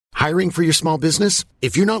Hiring for your small business?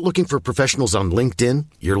 If you're not looking for professionals on LinkedIn,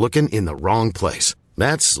 you're looking in the wrong place.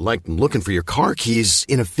 That's like looking for your car keys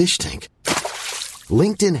in a fish tank.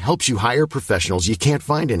 LinkedIn helps you hire professionals you can't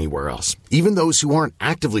find anywhere else, even those who aren't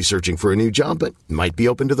actively searching for a new job but might be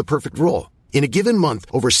open to the perfect role. In a given month,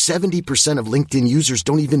 over 70% of LinkedIn users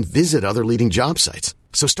don't even visit other leading job sites.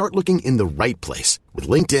 So start looking in the right place. With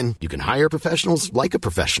LinkedIn, you can hire professionals like a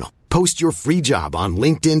professional. Post your free job on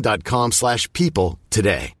linkedin.com/people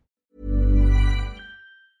today.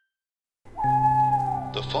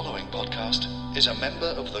 The following podcast is a member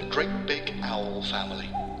of the Great Big Owl family.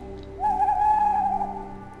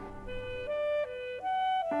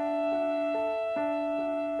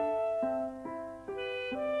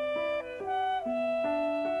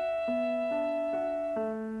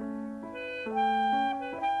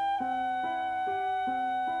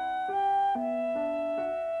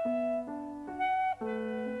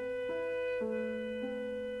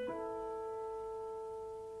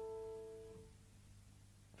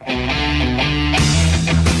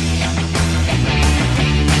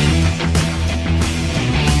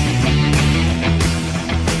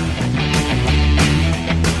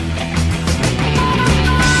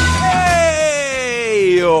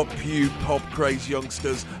 Crazy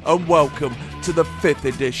youngsters, and welcome to the 5th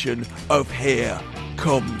edition of Here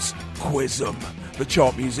Comes Quiz'em, the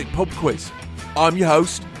chart music pub quiz. I'm your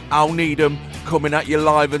host, Al Needham, coming at you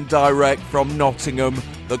live and direct from Nottingham,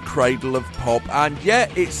 the cradle of pop. And yeah,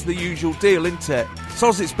 it's the usual deal, isn't it? So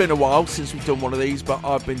it's been a while since we've done one of these, but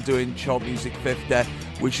I've been doing Chart Music 5th Day,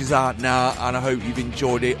 which is out now, and I hope you've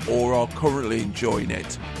enjoyed it or are currently enjoying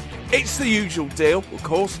it. It's the usual deal, of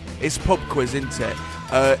course. It's pub quiz, isn't it?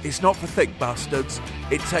 It's not for thick bastards.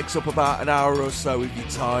 It takes up about an hour or so of your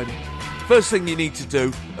time. First thing you need to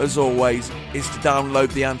do, as always, is to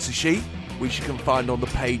download the answer sheet, which you can find on the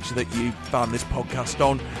page that you found this podcast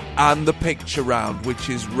on, and the picture round, which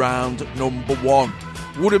is round number 1.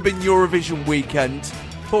 Would have been Eurovision weekend.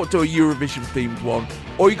 Thought I'd do a Eurovision themed one.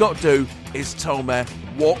 All you got to do is tell me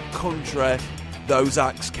what country those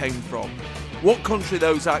acts came from. What country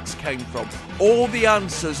those acts came from. All the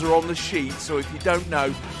answers are on the sheet, so if you don't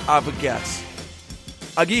know, have a guess.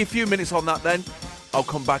 I'll give you a few minutes on that then. I'll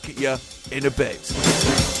come back at you in a bit.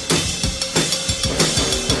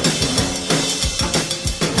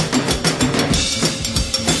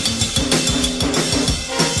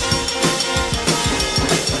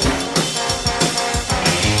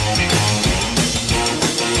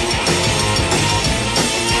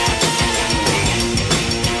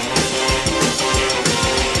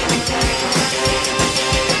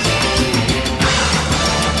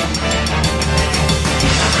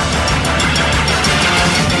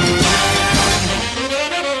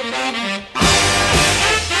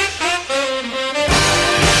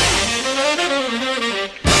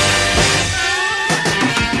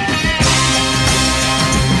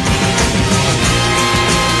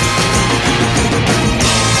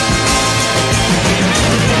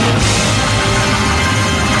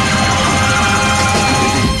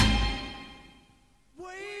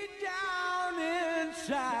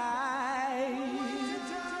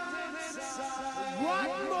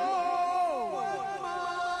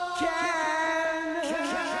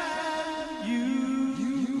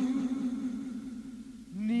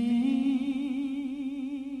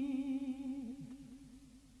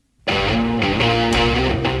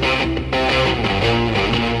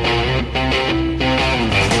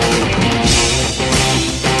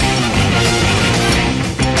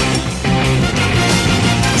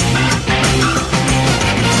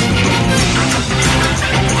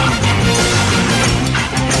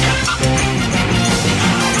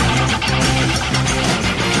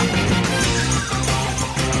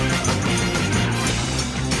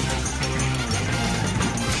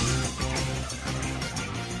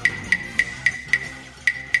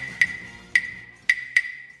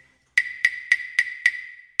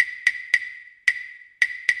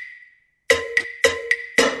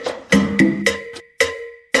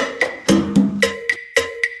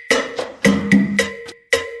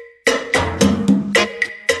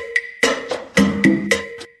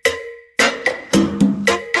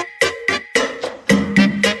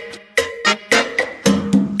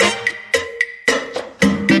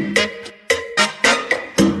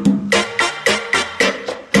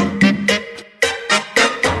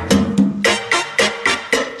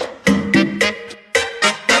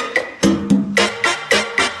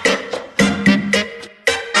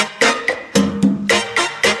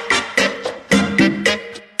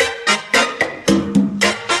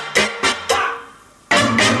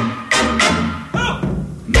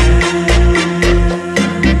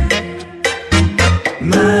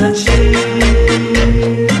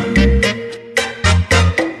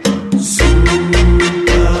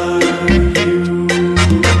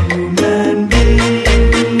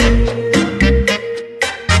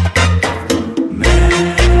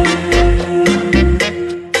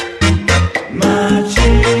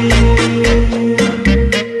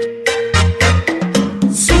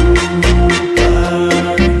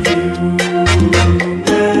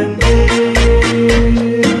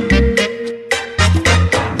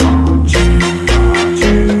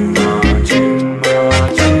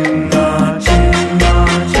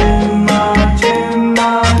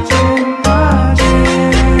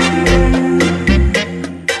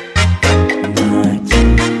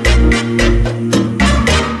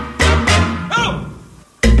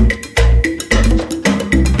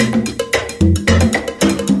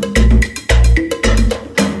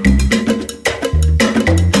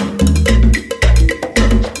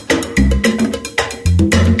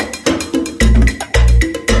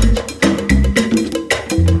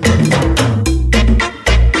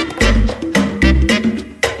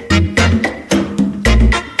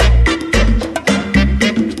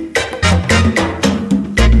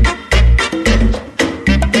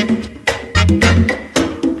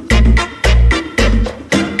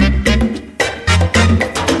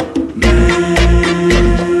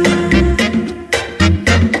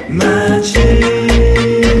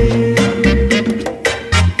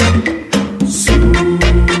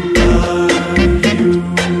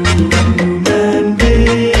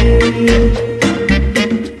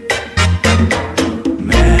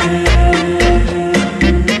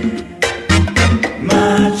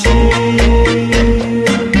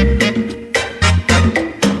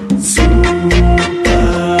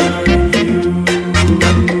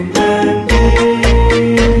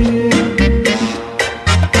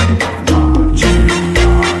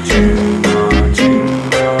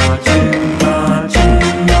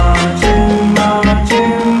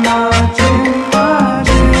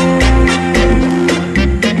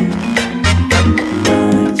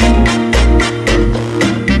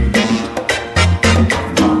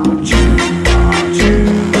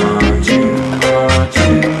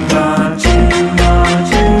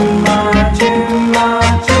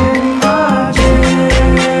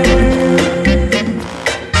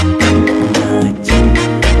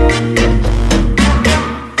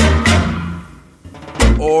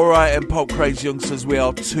 Alright, and Pop Crazy Youngsters, we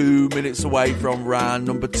are 2 minutes away from round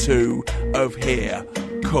number 2 of Here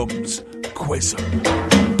Comes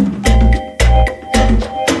Quizem.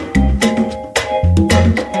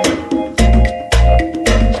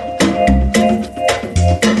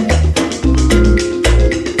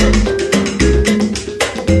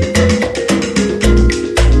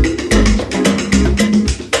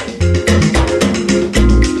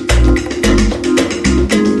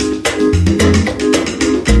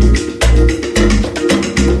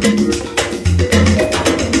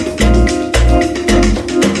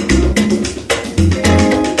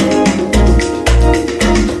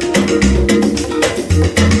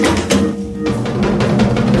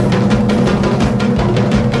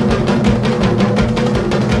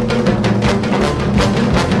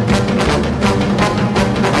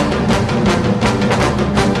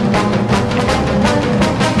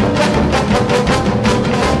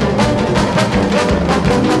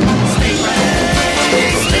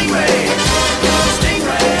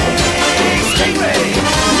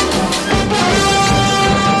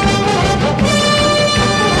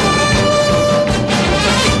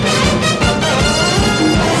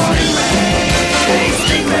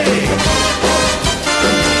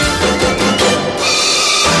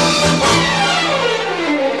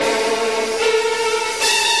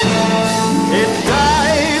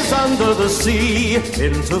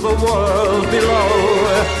 Into the world below,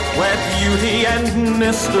 where beauty and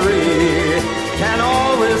mystery can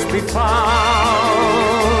always be found.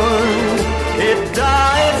 It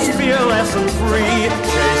dives fearless and free,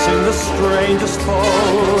 chasing the strangest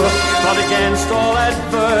foe, but against all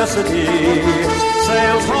adversity,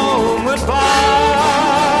 sails homeward bound.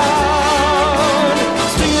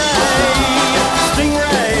 Stingray,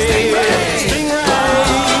 stingray, stingray,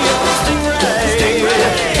 stingray, stingray.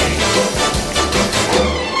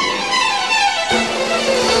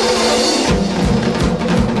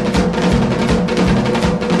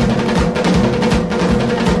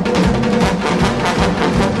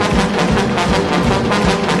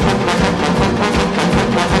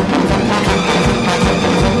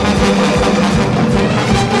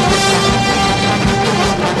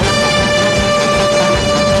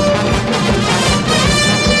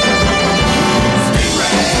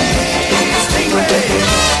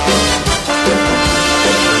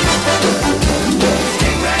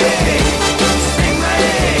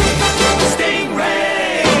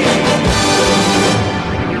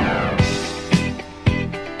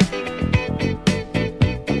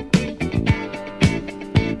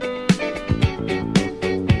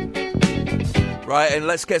 Right, and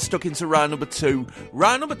let's get stuck into round number 2.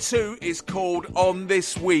 Round number 2 is called On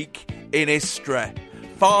This Week in History.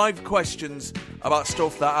 5 questions about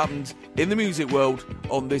stuff that happened in the music world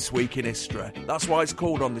on This Week in History. That's why it's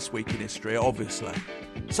called On This Week in History, obviously.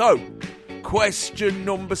 So, question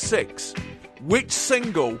number 6. Which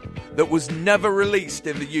single that was never released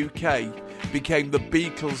in the UK became the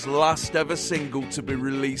Beatles' last ever single to be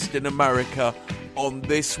released in America on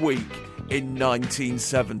This Week in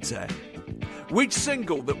 1970? Which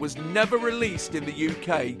single that was never released in the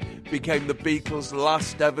UK became the Beatles'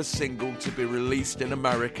 last ever single to be released in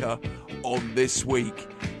America on This Week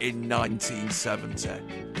in 1970?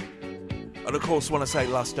 And of course, when I say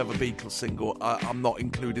last ever Beatles single, I'm not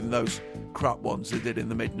including those crap ones they did in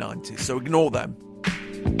the mid-90s, so ignore them.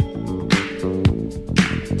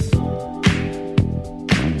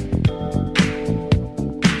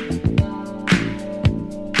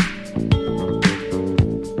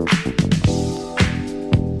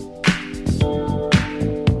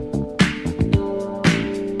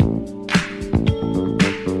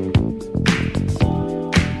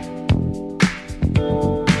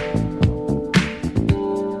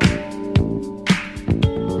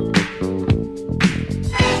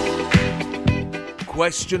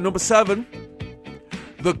 Question number 7.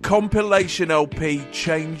 The compilation LP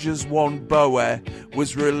Changes One Bowie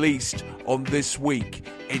was released on This Week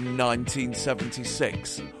in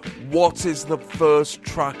 1976. What is the first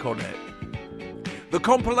track on it? The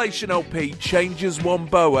compilation LP Changes One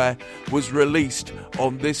Bowie was released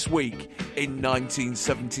on This Week in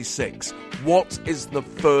 1976. What is the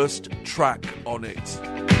first track on it?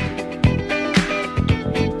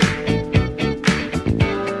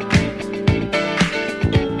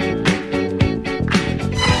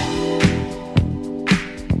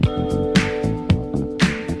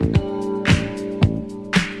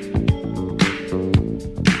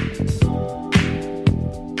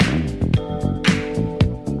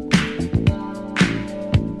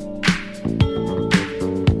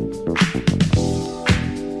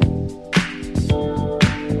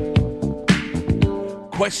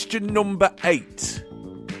 Question number 8.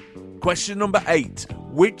 Question number 8.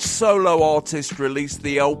 Which solo artist released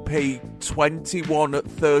the LP 21 at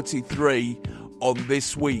 33 on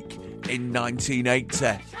This Week in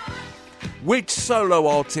 1980? Which solo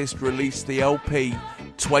artist released the LP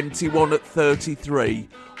 21 at 33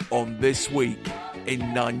 on This Week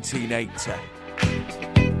in 1980?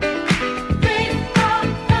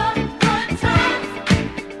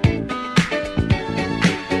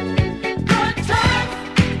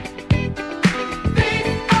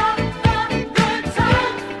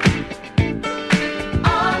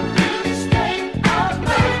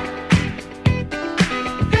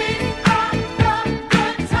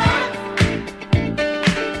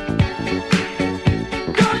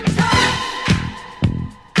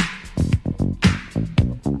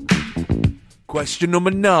 Question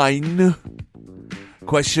number 9.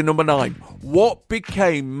 Question number 9. What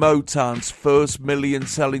became Motown's first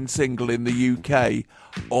million-selling single in the UK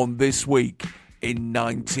on This Week in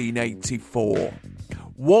 1984?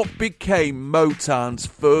 What became Motown's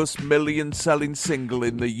first million-selling single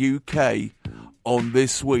in the UK on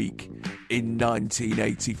This Week in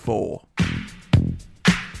 1984?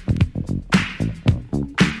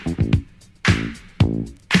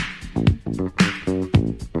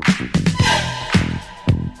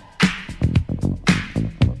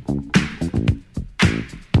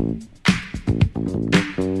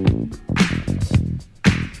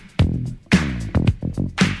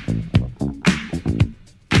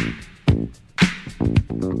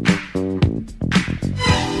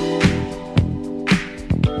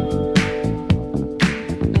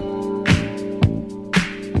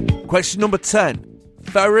 Question number 10.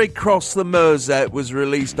 Ferry Cross the Mersey was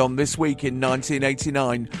released on This Week in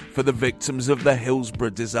 1989 for the victims of the Hillsborough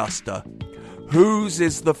disaster. Whose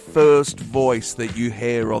is the first voice that you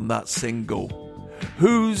hear on that single?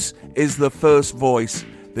 Whose is the first voice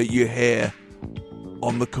that you hear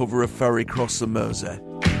on the cover of Ferry Cross the Mersey?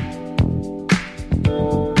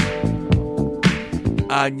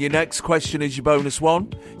 And your next question is your bonus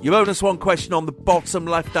one. Your bonus one question on the bottom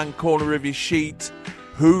left-hand corner of your sheet.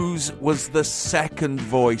 Whose was the second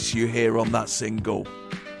voice you hear on that single?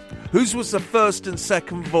 Whose was the first and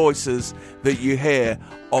second voices that you hear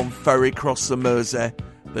on Ferry Cross the Mersey,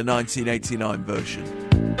 the 1989 version?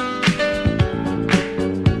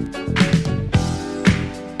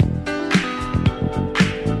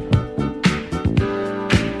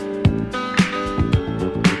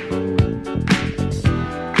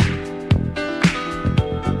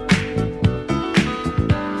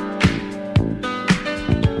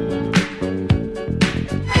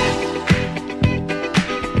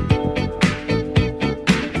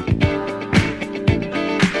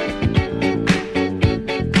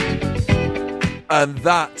 And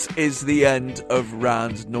that is the end of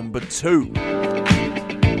round number 2.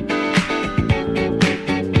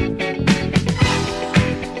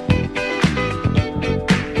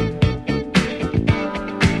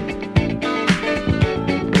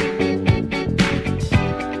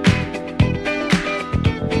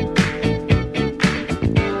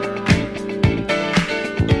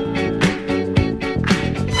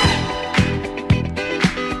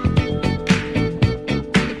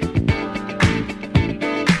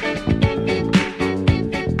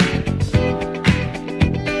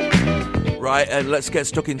 And let's get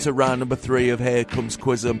stuck into round number 3 of Here Comes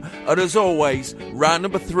Quizem. And as always, round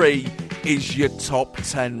number 3 is your top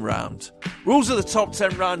 10 round. Rules of the top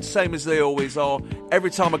 10 round, same as they always are. Every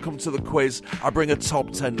time I come to the quiz, I bring a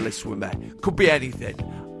top 10 list with me. Could be anything.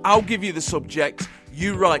 I'll give you the subject.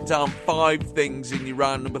 You write down 5 things in your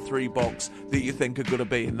round number 3 box that you think are going to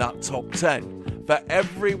be in that top 10. For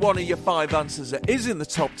every one of your 5 answers that is in the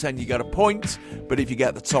top 10, you get a point. But if you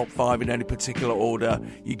get the top 5 in any particular order,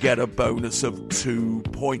 you get a bonus of 2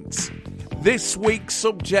 points. This week's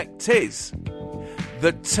subject is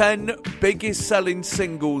the 10 biggest selling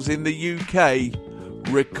singles in the UK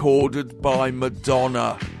recorded by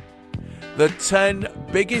Madonna. The 10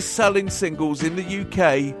 biggest selling singles in the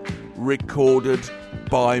UK recorded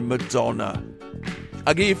by Madonna.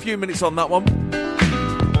 I'll give you a few minutes on that one.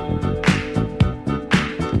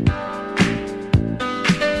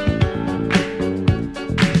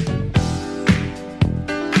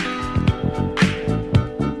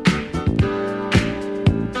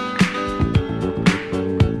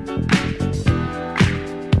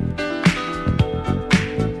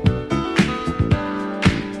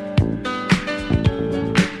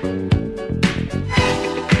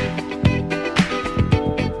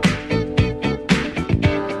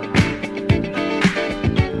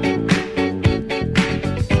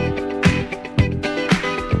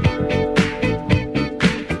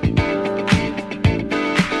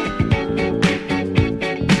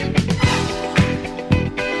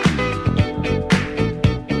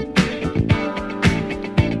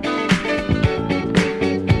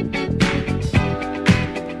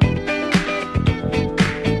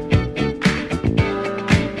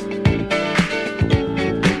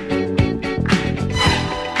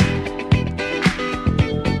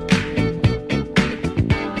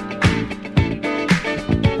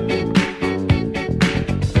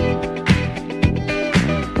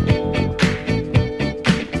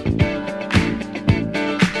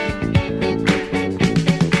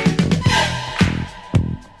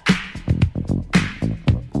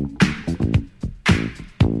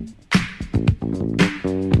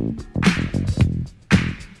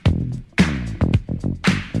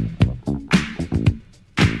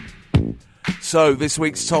 So, this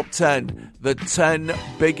week's top 10, the 10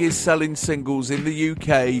 biggest selling singles in the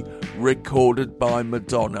UK recorded by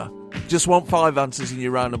Madonna. Just want 5 answers in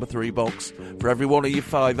your round number 3 box. For every one of your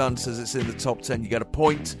 5 answers that's in the top 10, you get a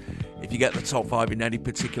point. If you get the top 5 in any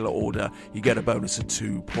particular order, you get a bonus of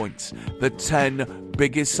 2 points. The 10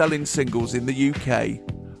 biggest selling singles in the UK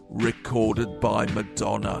recorded by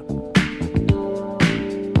Madonna.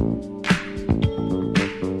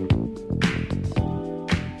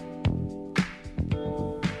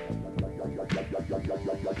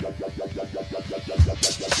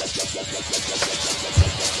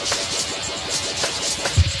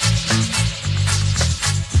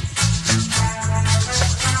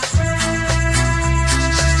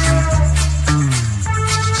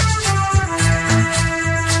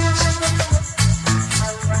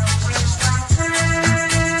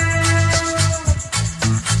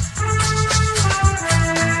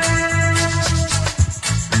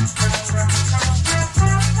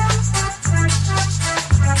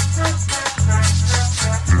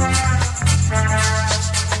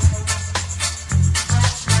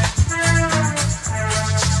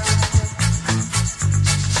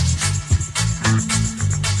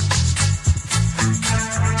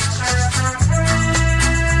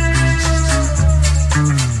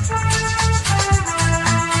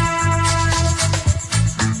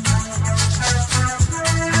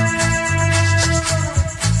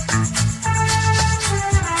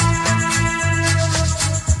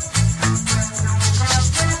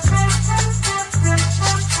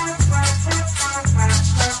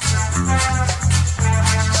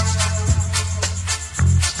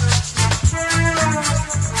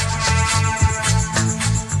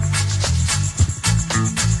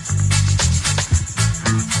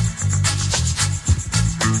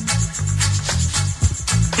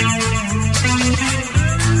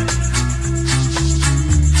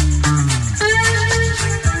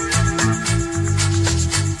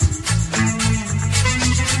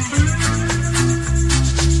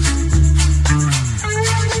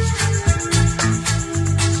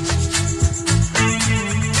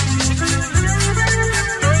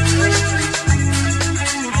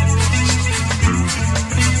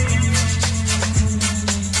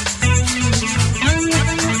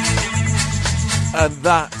 And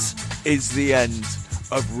that is the end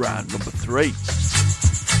of round number 3.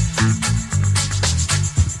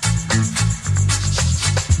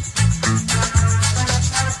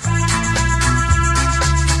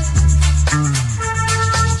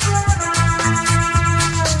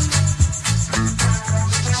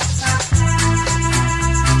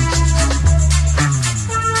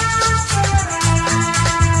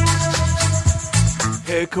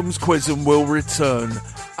 Here Comes Quizem will return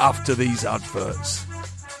after these adverts.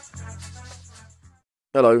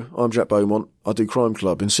 Hello, I'm Jack Beaumont. I do Crime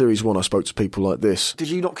Club. In Series 1 I spoke to people like this. Did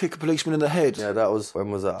you not kick a policeman in the head? Yeah, that was, when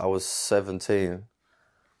was that? I was 17.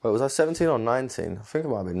 Wait, was I 17 or 19? I think it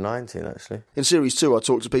might have been 19, actually. In Series 2 I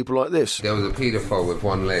talked to people like this. There was a paedophile with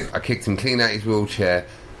one leg. I kicked him clean out his wheelchair.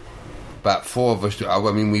 About 4 of us,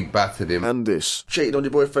 we battered him. And this. Cheated on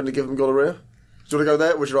your boyfriend to give him gonorrhea? Do you want to go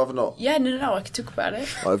there, or would you rather not? Yeah, no, I could talk about it.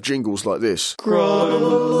 I have jingles like this.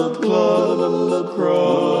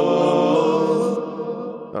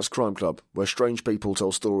 That's Crime Club, where strange people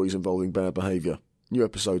tell stories involving bad behaviour. New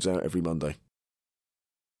episodes out every Monday.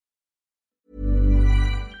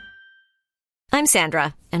 I'm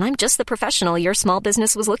Sandra, and I'm just the professional your small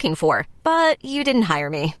business was looking for. But you didn't hire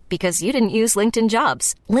me, because you didn't use LinkedIn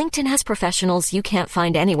Jobs. LinkedIn has professionals you can't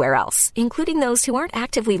find anywhere else, including those who aren't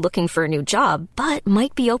actively looking for a new job, but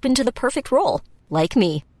might be open to the perfect role, like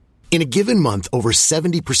me. In a given month, over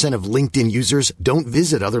 70% of LinkedIn users don't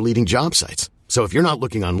visit other leading job sites. So if you're not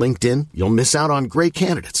looking on LinkedIn, you'll miss out on great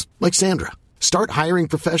candidates, like Sandra. Start hiring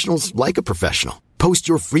professionals like a professional. Post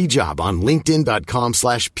your free job on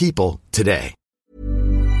linkedin.com/people today.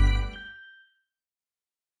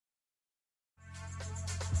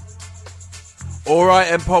 Alright,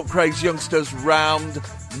 and Pop Craze Youngsters, round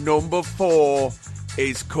number 4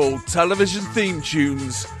 is called Television Theme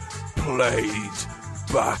Tunes Played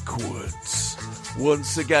Backwards.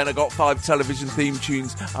 Once again, I got 5 television theme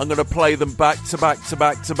tunes. I'm going to play them back to back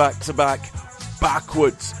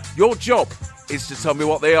backwards. Your job is to tell me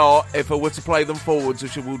what they are if I were to play them forwards,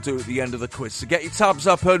 which I will do at the end of the quiz. So get your tabs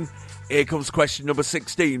up, and here comes question number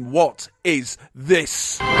 16. What is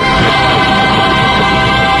this?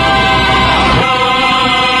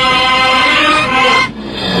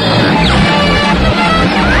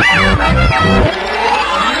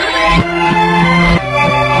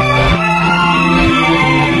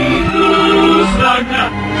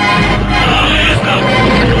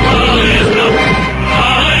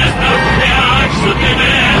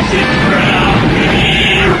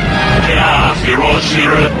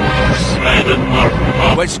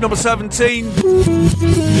 17.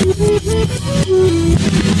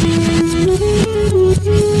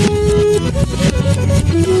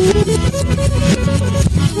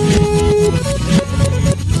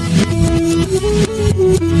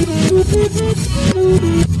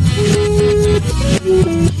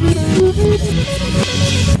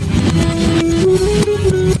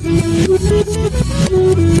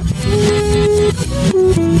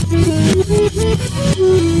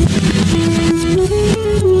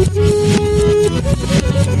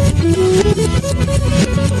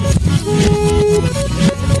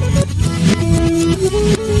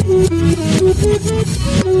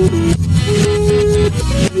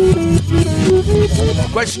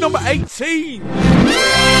 Question number 18.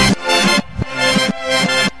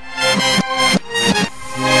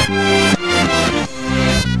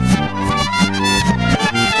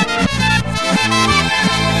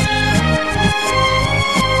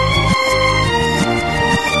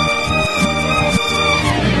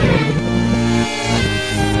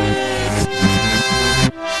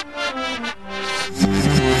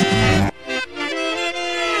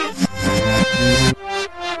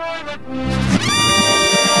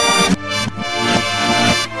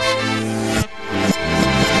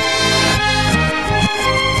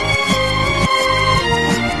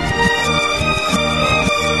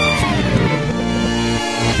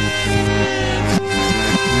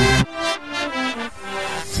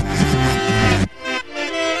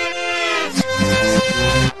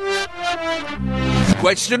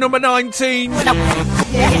 Question number 19.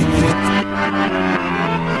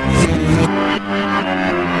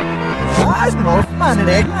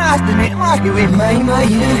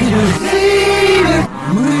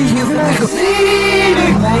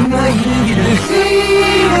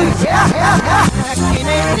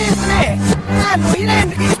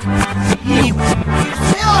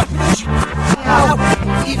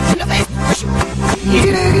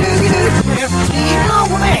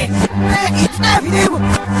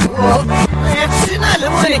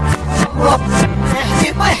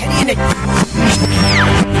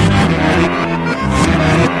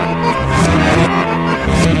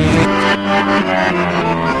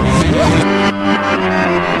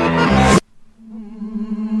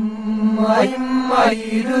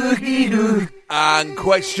 And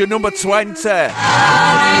question number 20.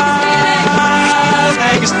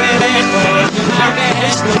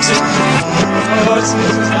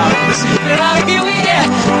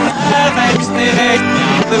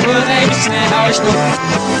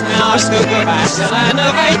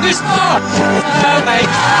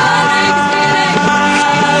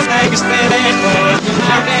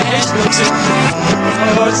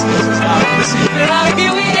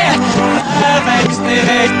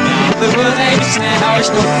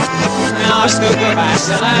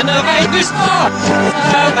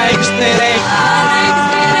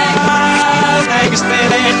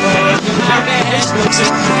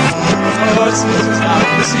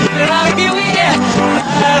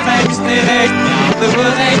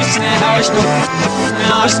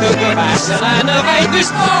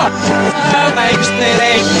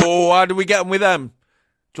 Oh, how do we get on with them?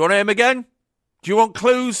 Do you want to hear them again? Do you want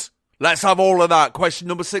clues? Let's have all of that. Question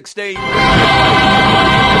number 16.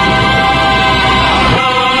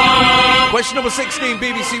 Question number 16,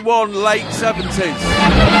 BBC One, late 70s.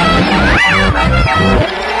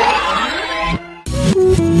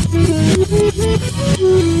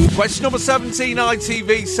 Question number 17,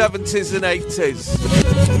 ITV, 70s and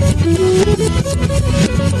 80s.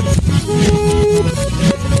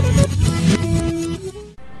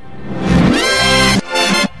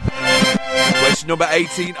 Question number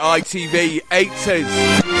 18, ITV,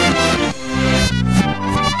 80s.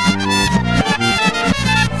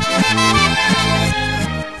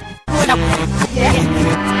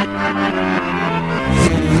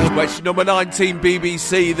 Question number 19,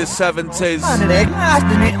 BBC, the 70s.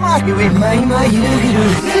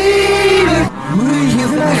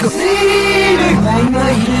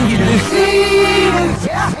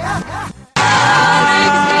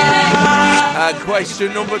 And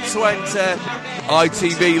question number 20,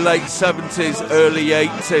 ITV, late 70s, early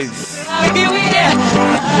 80s.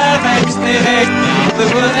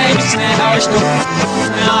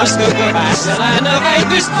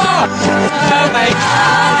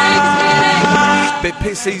 Bit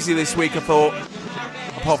piss easy this week, I thought,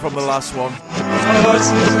 apart from the last one.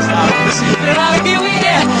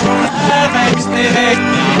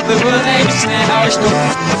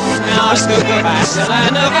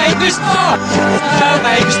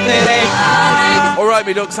 Alright,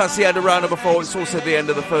 me ducks, that's the end of round number 4. It's also the end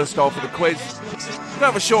of the first half of the quiz. We're going to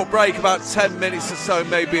have a short break, about 10 minutes or so,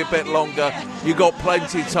 maybe a bit longer. You've got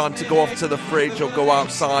plenty of time to go off to the fridge or go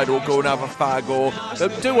outside or go and have a fag or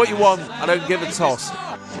do what you want. I don't give a toss.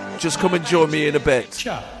 Just come and join me in a bit.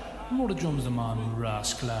 Ciao, more drums the man,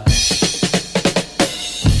 rascal.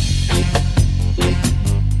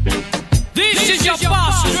 This is your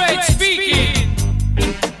boss, straight speaking.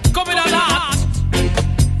 Coming out hot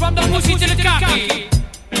from the pussy to the cocky.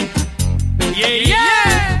 Yeah,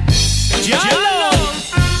 yeah. Jello.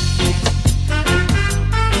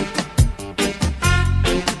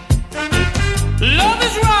 Love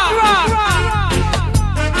is rock.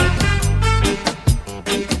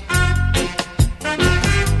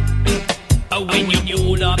 When you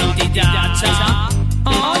pull up the data,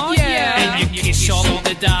 oh yeah, and you kiss off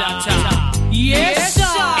the data, yes sir,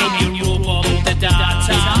 and you love up the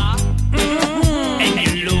data,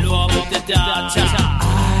 and you love up the data.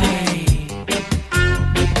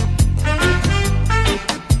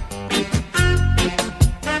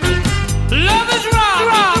 Love is rock.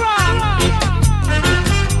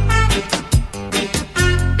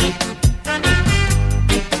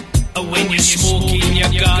 When you're smoking your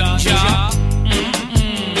ganja,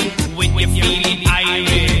 when you're feeling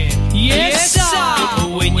irate, yes sir.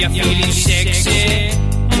 When you're feeling sexy,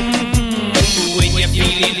 when you're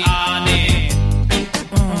feeling honey.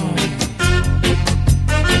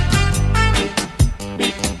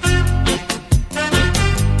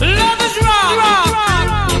 Love is rock.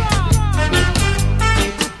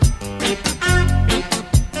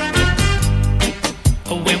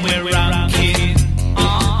 When we're ranking,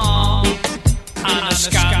 and a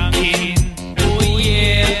skanking, oh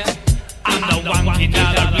yeah. I'm the one thing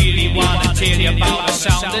that I really wanna tell you about the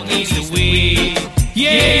sound that leads the way.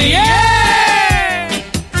 Yeah, yeah.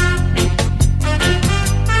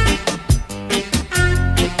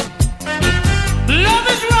 Love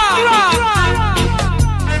is rock.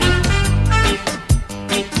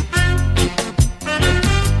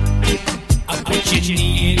 I put your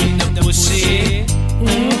knee in the pussy,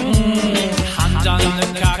 hand on the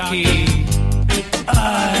cocky.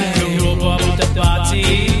 You rub up the body,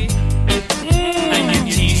 and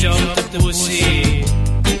you tease up the pussy.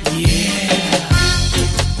 Yeah.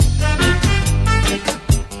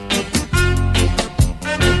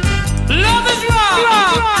 Love is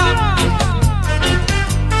rock.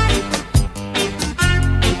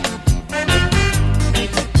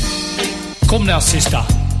 Come now, sister.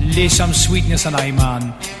 Lay some sweetness on I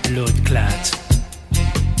man, blood clot.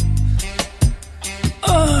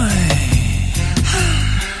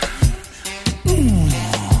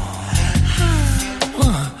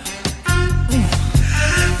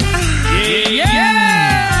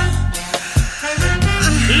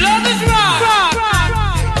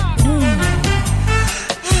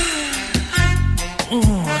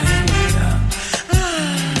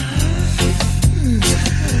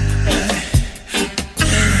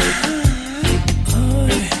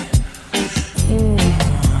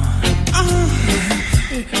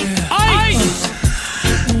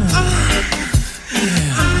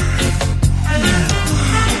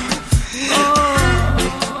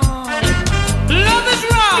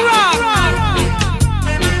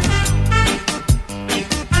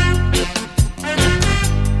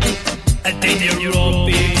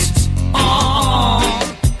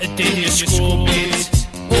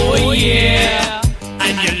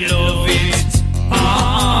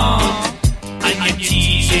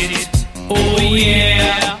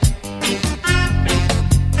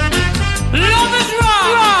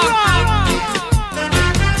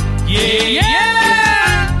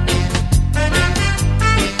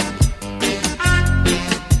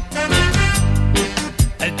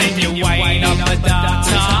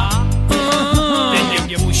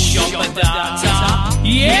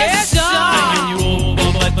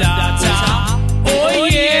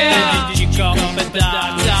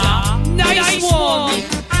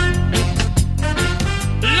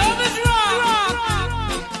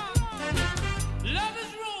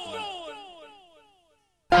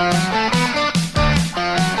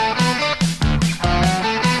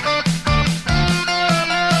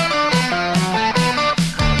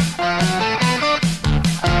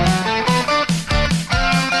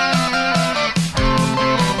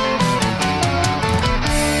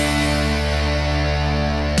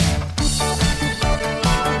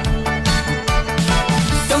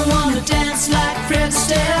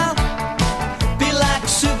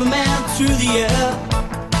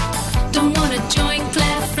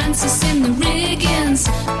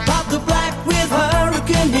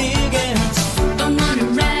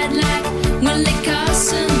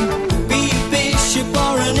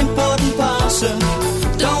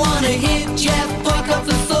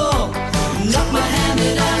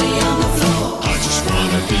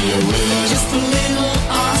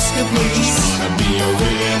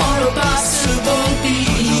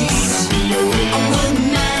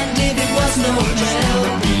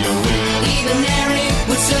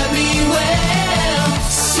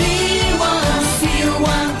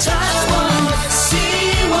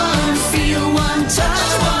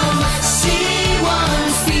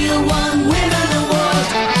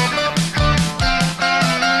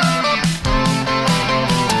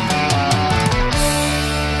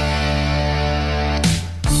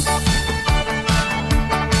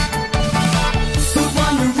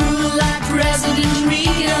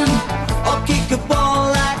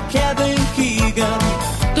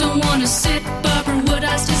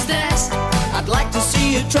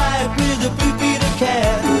 ride with a blue Peter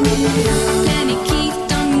cat. Danny Keith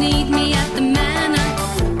don't need me at the manor.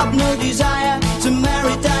 I've no desire to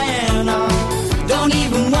marry Diana. Don't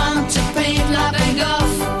even want to paint La Van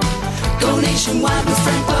Gogh. Go nationwide with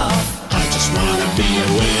Frank Buff. I just wanna be a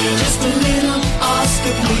whale. Just a little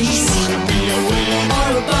Oscar, please. I just wanna be a whale.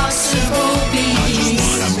 Or a box of OBs. I just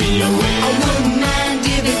wanna be a whale. I wouldn't mind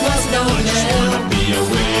if it was no I just wanna be a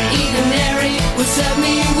whale. Even Mary would serve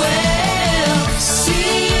me well.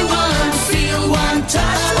 See one, feel one,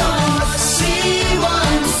 touch one. See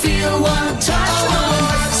one, feel one, touch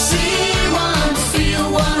one. See one, feel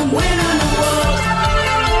one, win an award.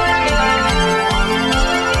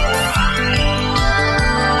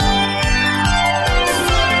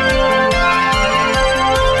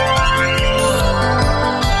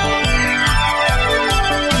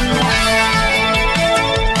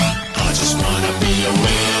 I just wanna be a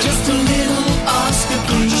whale. Just a little Oscar,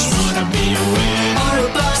 please. I just wanna be a whale. Or a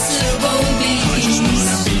box of OBs. I just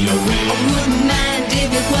wanna be a whale. I wouldn't mind if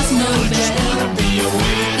it was no I just wanna be a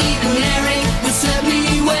whale. Even Mary would serve me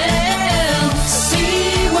well.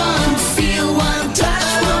 See one, feel one,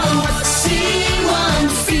 touch one. See one,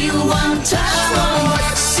 feel one, touch one.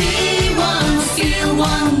 See one, feel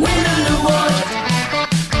one, win an award.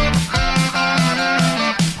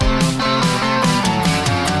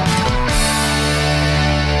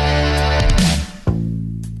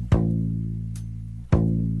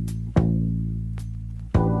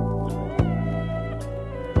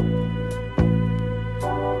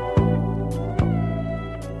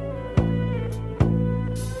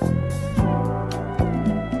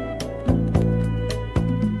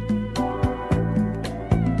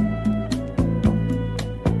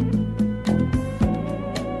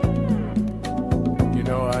 You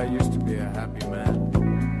know, I used to be a happy man.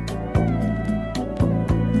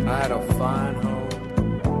 I had a fine home,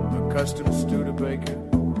 a custom Studebaker,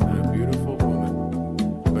 and a beautiful woman.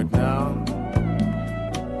 But now,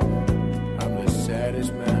 I'm the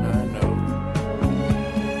saddest man I know.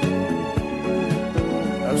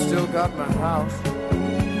 I've still got my house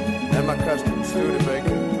and my custom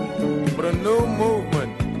Studebaker, but a new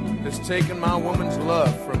movement has taken my woman's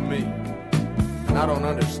love from me, and I don't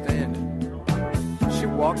understand it. She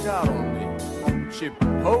walked out on me. She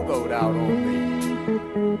pogoed out on me.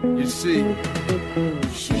 You see,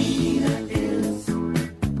 Sheena is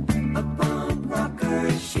a punk rocker.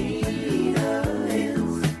 Sheena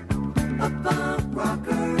is a punk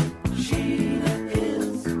rocker. Sheena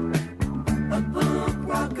is a punk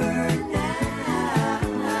rocker now.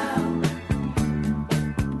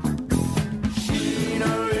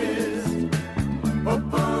 Sheena is a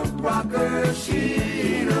punk rocker.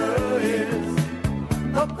 Sheena is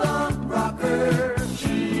a punk rocker.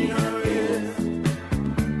 Sheena is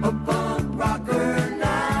a punk rocker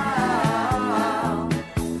now.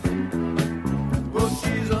 Well,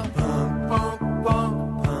 she's a punk rocker.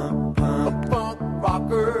 Punk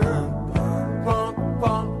rocker. Punk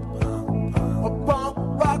rocker.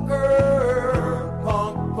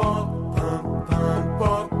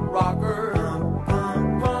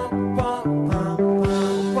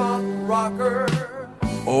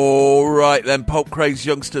 all right then, Pulp Craze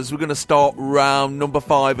youngsters, we're going to start round number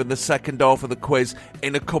 5 in the second half of the quiz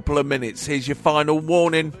in a couple of minutes. Here's your final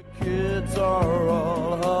warning. Kids are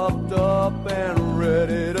all hopped up and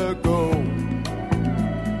ready to go.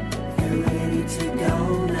 They're ready to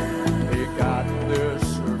go now. They got their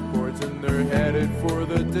surfboards and they're headed for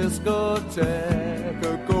the discotheque.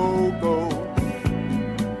 A go-go.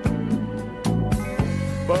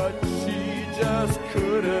 But she just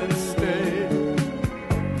couldn't stay.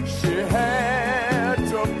 She had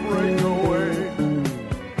to break away.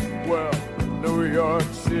 Well, New York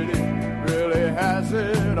City really has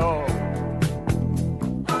it all.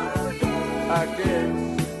 I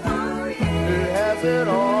guess it has it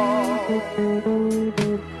all.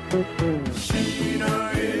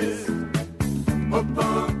 Sheena is a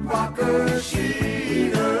punk rocker.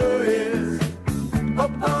 Sheena is a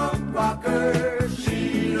punk rocker.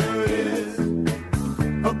 Sheena is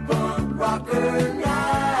a punk rocker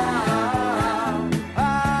now.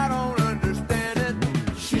 I don't understand it.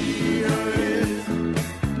 Sheena is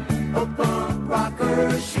a punk rocker.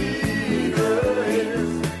 Sheena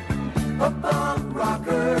is a punk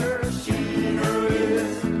rocker. Sheena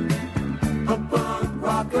is a punk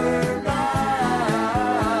rocker now.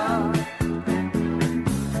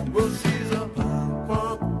 Well, she's a punk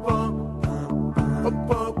rocker.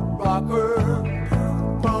 Punk rocker.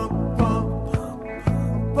 Punk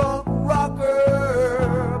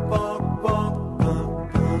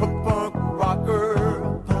rocker.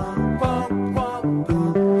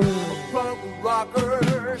 Punk rocker.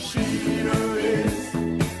 Sheena is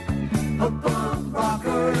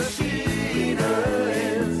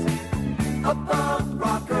A punk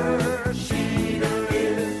rocker, she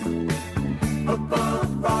is. A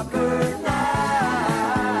punk rocker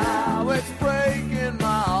now. It's breaking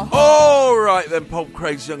my heart. All right then, Pulp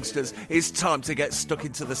Craze youngsters, it's time to get stuck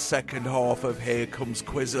into the second half of Here Comes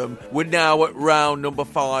Quizem. We're now at round number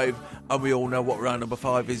 5, and we all know what round number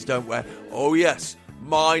 5 is, don't we? Oh yes,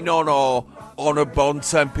 my nonna on a Bon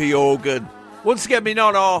Tempi organ. Once again, my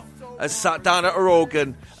nonna has sat down at her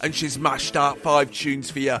organ and she's mashed out 5 tunes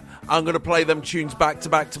for you. I'm going to play them tunes back to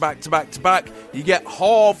back to back to back to back. You get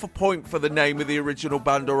half a point for the name of the original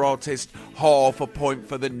band or artist, half a point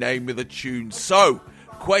for the name of the tune. So,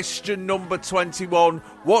 question number 21.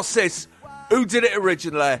 What's this? Who did it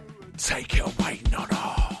originally? Take it away, nonna.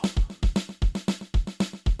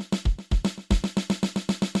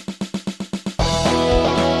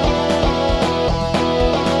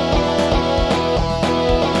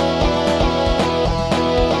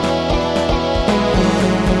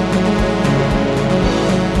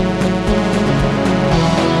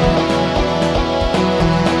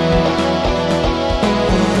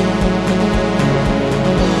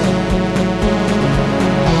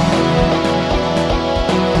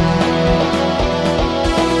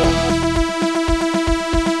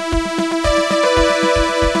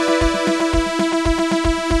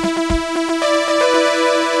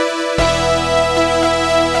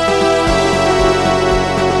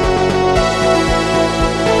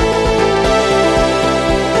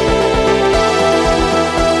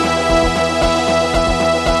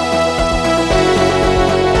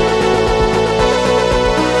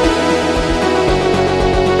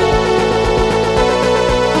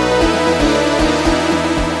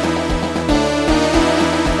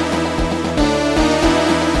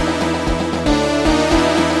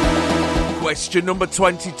 Question number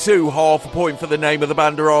 22, half a point for the name of the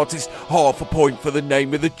band or artist, half a point for the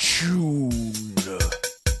name of the tune.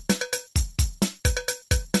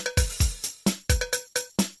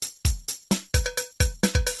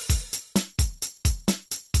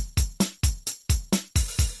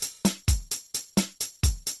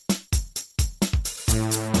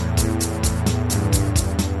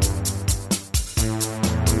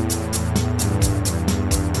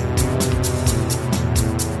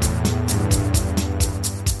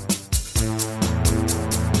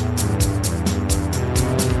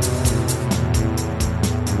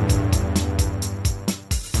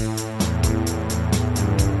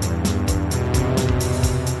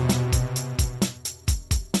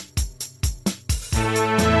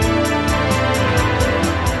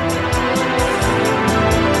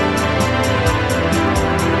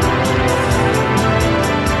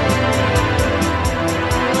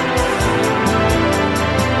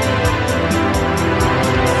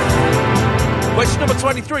 Question number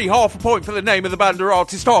 23, half a point for the name of the band or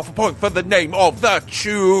artist, half a point for the name of the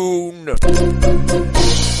tune.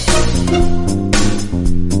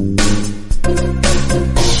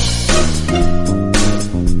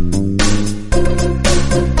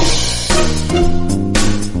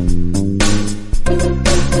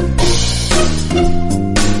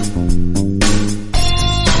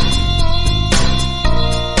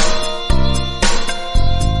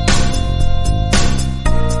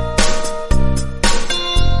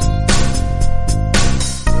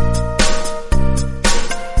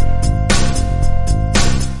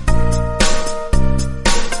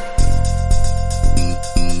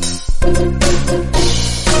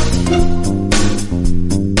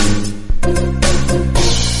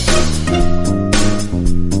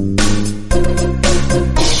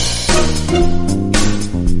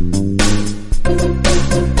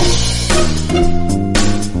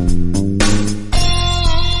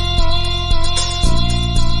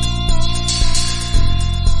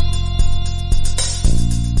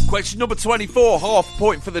 Question number 24, half a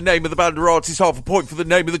point for the name of the band or artist, half a point for the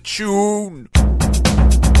name of the tune.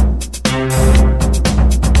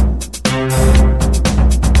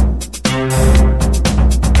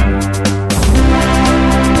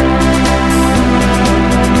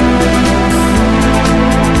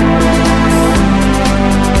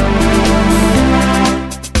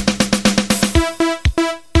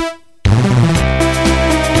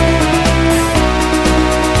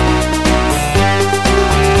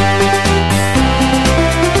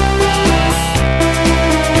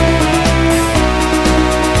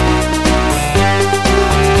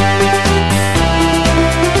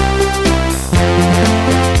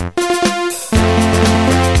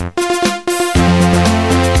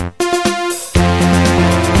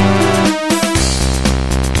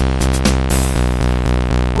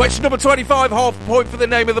 Question number 25, half a point for the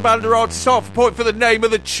name of the band or artist, half a point for the name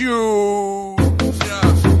of the tune.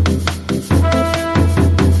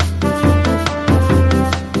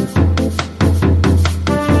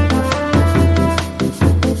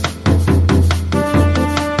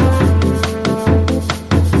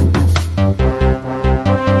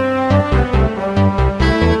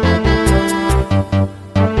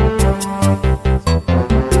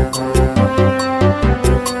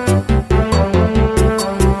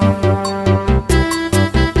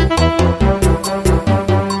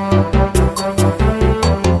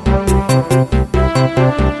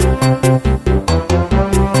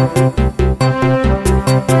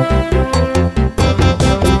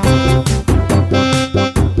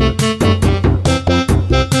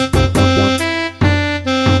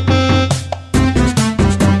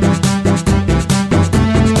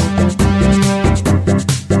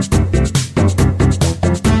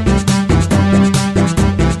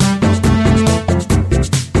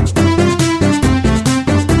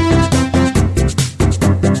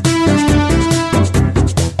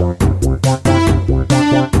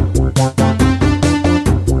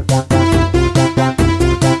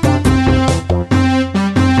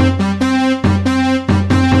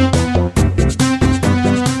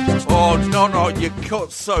 No, you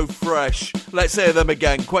cut so fresh. Let's hear them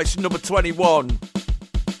again. Question number 21.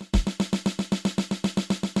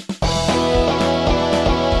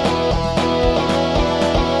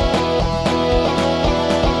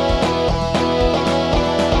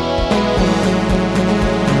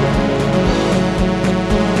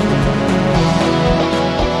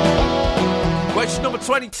 Question number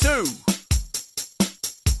 22.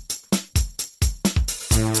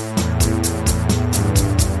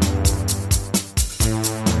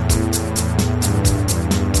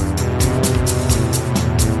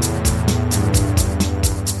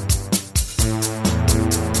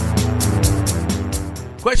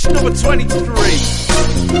 Question number 23.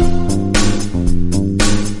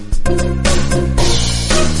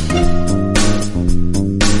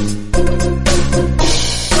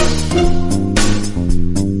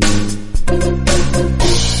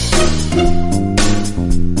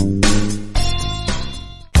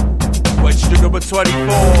 Question number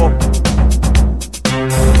 24.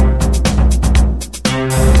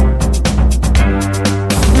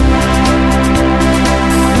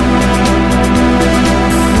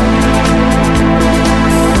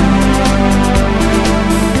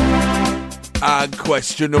 And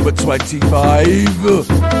question number 25.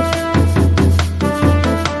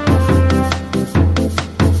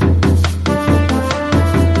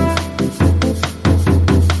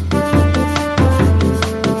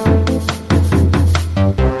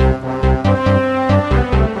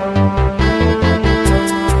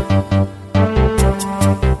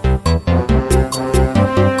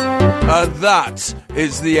 And that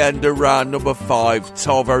is the end of round number 5.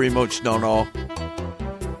 Ta very much, Nono.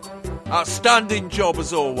 Outstanding job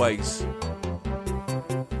as always.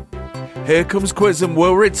 Here Comes Quizem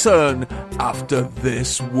will return after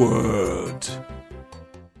this word.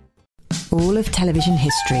 All of television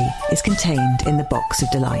history is contained in the Box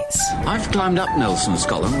of Delights. I've climbed up Nelson's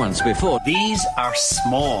column once before. These are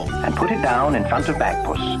small. And put it down in front of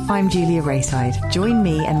Bagpuss. I'm Julia Rayside. Join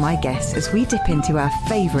me and my guests as we dip into our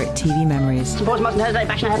favourite TV memories. Boys mustn't hesitate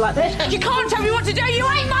bashing a head like this. You can't tell me what to do, you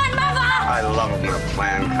ain't my mother! I love when a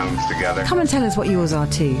plan comes together. Come and tell us what yours are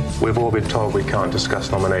too. We've all been told we can't discuss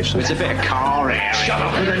nominations. It's a bit of car air. Shut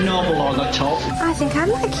up with a novel on the top. I think I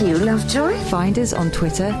like you, Lovejoy. Find us on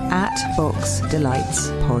Twitter at Box Delights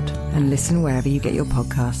Pod and listen wherever you get your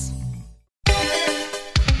podcasts.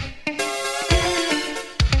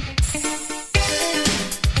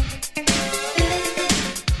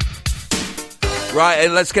 Right,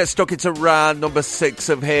 and let's get stuck into round number 6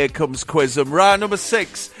 of Here Comes Quizem. Round number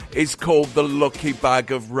 6 is called the Lucky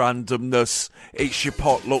Bag of Randomness. It's your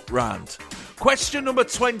potluck round. Question number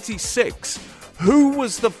 26. Who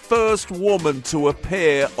was the first woman to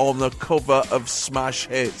appear on the cover of Smash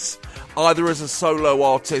Hits, either as a solo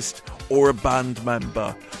artist or a band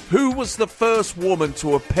member? Who was the first woman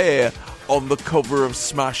to appear on the cover of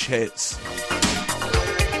Smash Hits?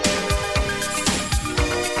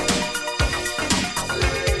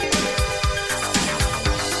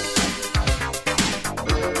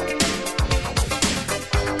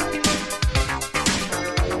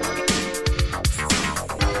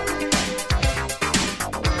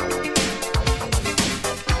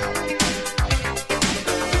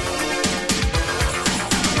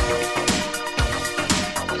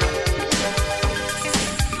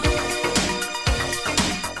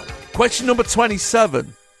 Question number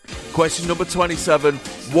 27. Question number 27.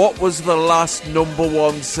 What was the last number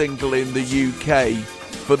 1 single in the UK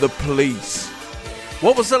for The Police?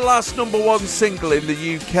 What was the last number 1 single in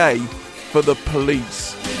the UK for The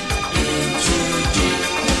Police?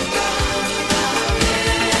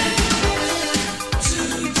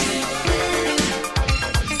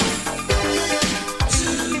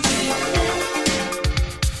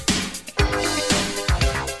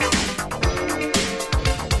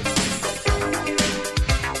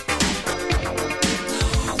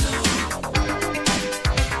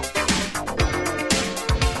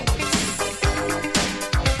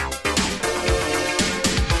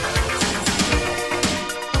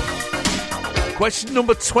 Question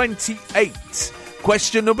number 28.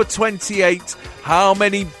 Question number 28. How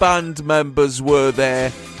many band members were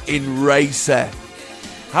there in Racer?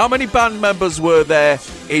 How many band members were there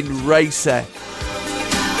in Racer?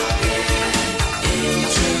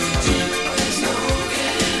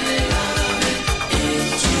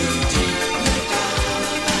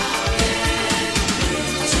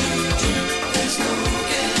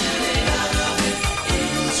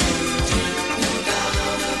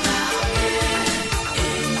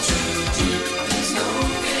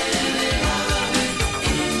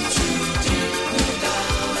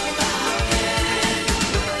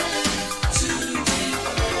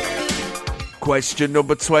 Question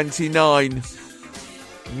number 29.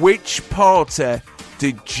 Which party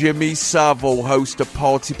did Jimmy Savile host a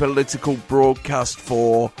party political broadcast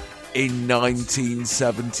for in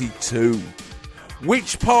 1972?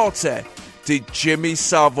 Which party did Jimmy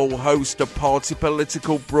Savile host a party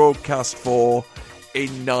political broadcast for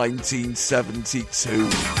in 1972?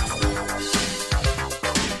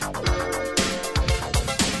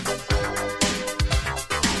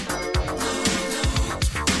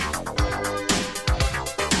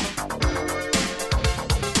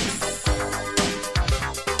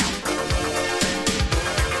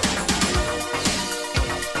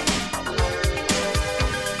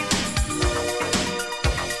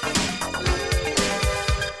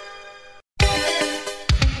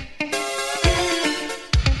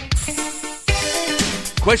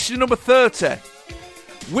 Question number 30.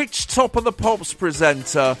 Which Top of the Pops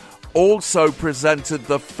presenter also presented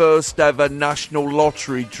the first ever National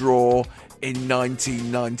Lottery draw in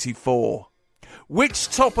 1994? Which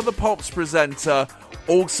Top of the Pops presenter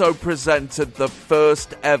also presented the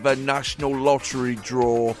first ever National Lottery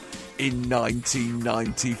draw in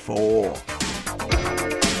 1994?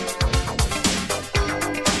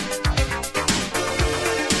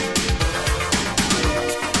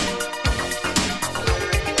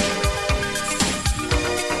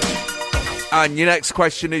 And your next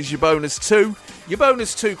question is your bonus 2. Your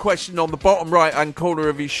bonus 2 question on the bottom right hand corner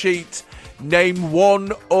of your sheet. Name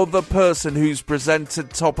one other person who's presented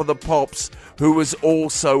Top of the Pops who has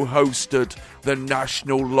also hosted the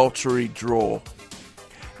National Lottery draw.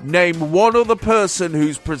 Name one other person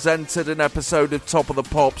who's presented an episode of Top of the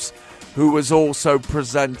Pops who has also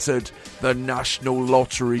presented the National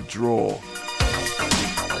Lottery draw.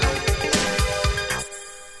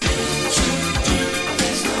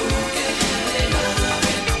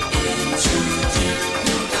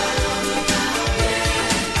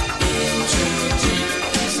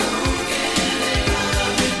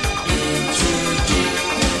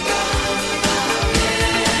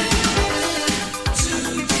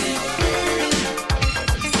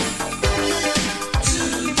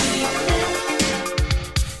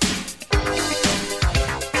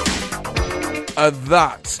 And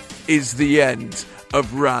that is the end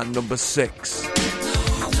of round number 6.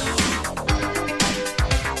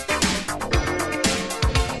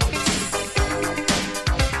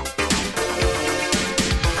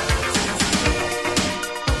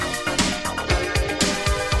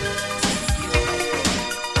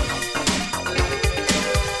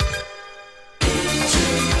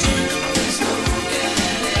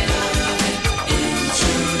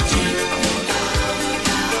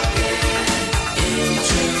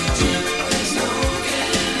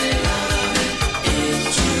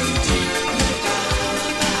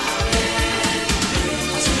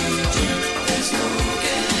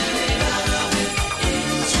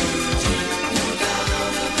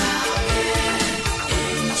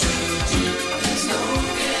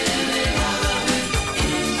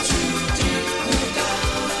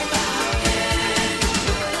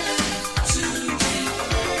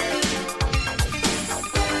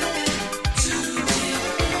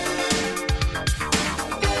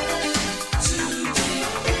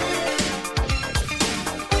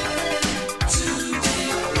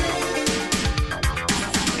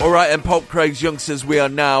 Alright, and Pop Craig's youngsters, we are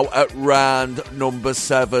now at round number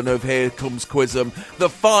 7 of Here Comes Quiz'em. The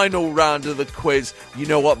final round of the quiz. You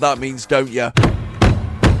know what that means, don't you? I'm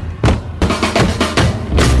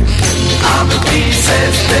the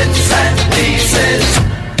pieces, bits and pieces.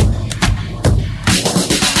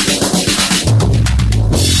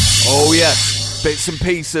 Oh yes, bits and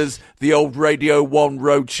pieces. The old Radio 1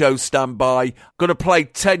 Roadshow standby. Gonna play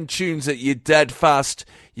 10 tunes at you dead fast.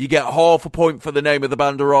 You get half a point for the name of the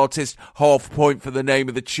band or artist, half a point for the name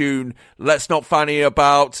of the tune. Let's not fanny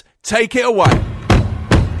about. Take it away.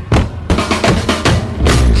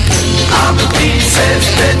 I'm the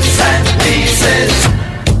pieces, bits and pieces.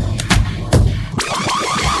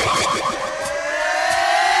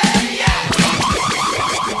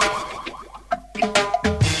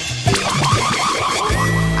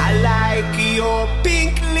 I like your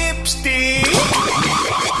pink lipstick.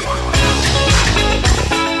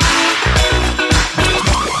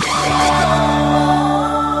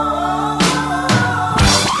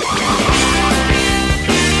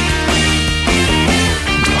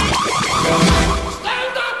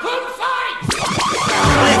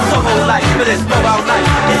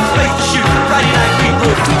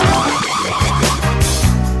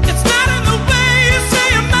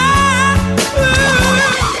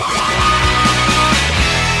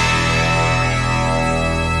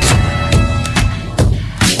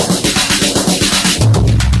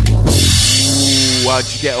 how'd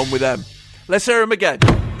you get on with them? Let's hear them again.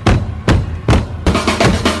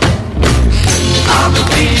 I'm the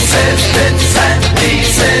pieces, bits and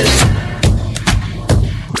pieces.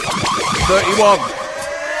 31.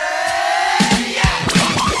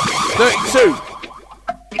 32.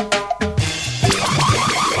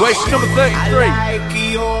 Question number 33. I like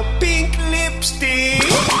your pink lipstick.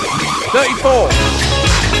 34.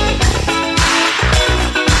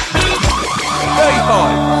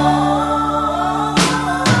 35.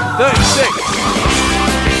 36.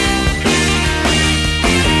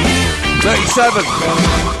 37.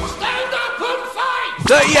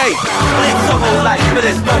 38.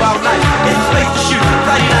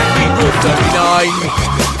 39.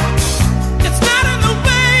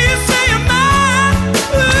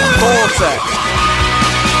 40.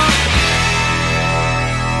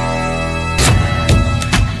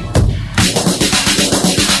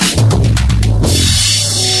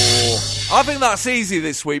 I think that's easy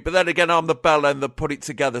this week, but then again, I'm the bell end that put it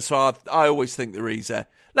together, so I always think they're easy.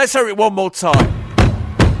 Let's hear it one more time.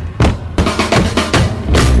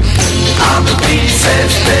 I'm the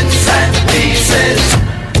pieces, bits and pieces.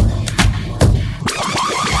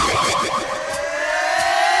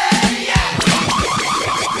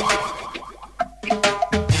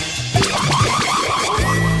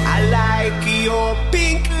 I like your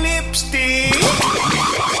pink lipstick.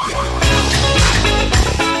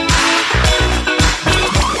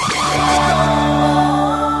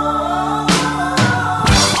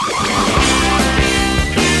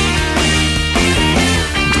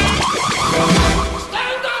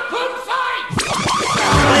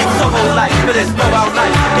 Let's go all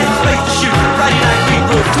night. It's late to shoot. Friday night we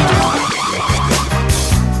rule.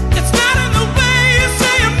 It's not in the way you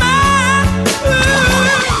say you're mine.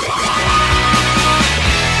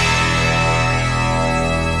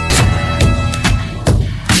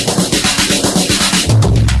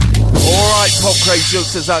 Alright, Pop Craze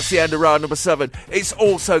youngsters, that's the end of round number 7. It's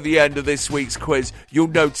also the end of this week's quiz. You'll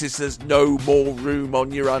notice there's no more room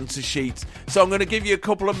on your answer sheet. So I'm going to give you a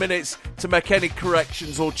couple of minutes to make any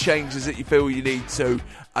corrections or changes that you feel you need to,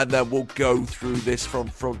 and then we'll go through this from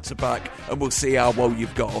front to back, and we'll see how well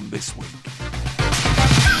you've got on this week.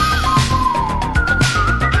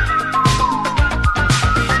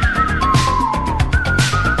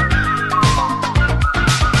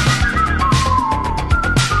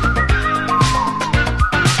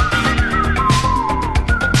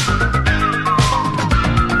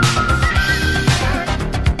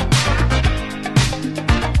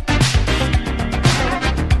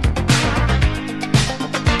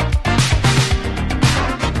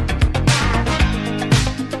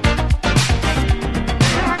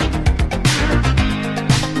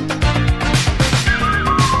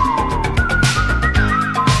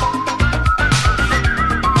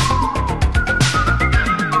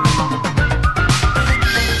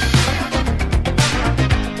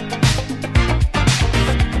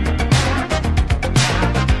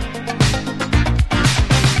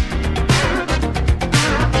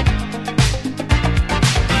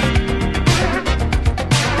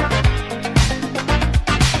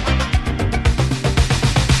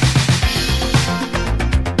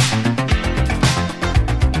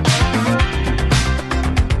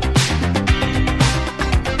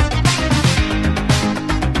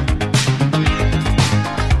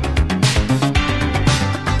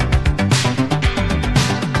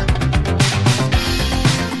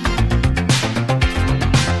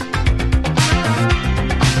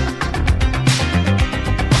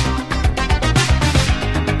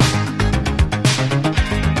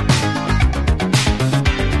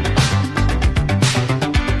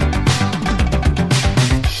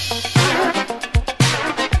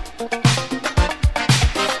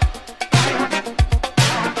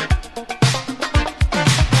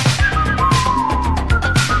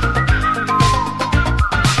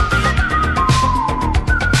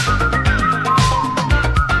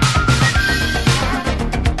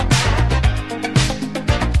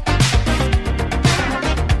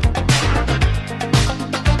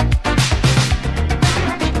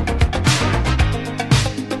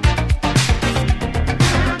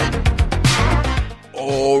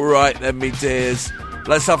 Right then, me dears,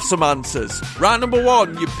 let's have some answers. Round number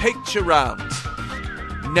 1, your picture round.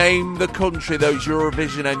 Name the country those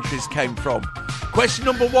Eurovision entries came from. Question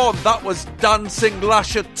number 1, that was Dancing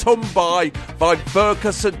Lasha Tumbai by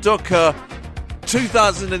Verka Serduka,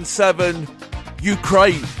 2007,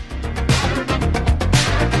 Ukraine.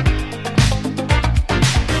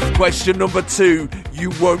 Question number 2,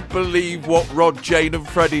 you won't believe what Rod, Jane and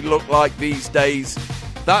Freddie look like these days.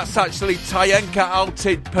 That's actually Tayenka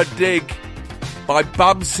Altid Padig by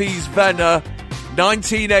Bamses Venner,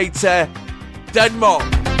 1980, Denmark.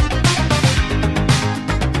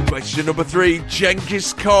 Question number 3,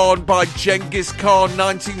 Genghis Khan by Genghis Khan,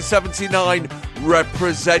 1979,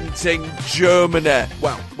 representing Germany.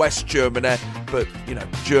 Well, West Germany, but, you know,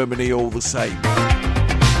 Germany all the same.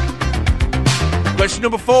 Question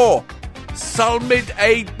number 4, Salmid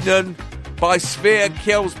Aidnan by Svea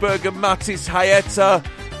Kjelsberg and Mattis Hayeta.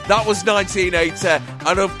 That was 1980,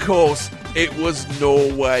 and of course, it was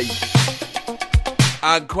Norway.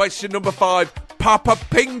 And question number 5, Papa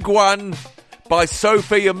Penguin by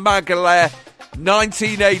Sophie and Magale,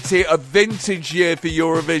 1980, a vintage year for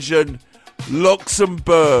Eurovision,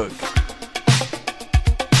 Luxembourg.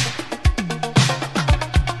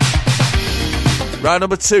 Round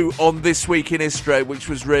number 2 on This Week in History, which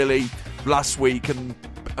was really last week and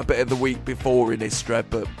a bit of the week before in history,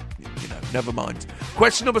 but, you know, never mind.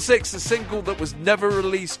 Question number 6, a single that was never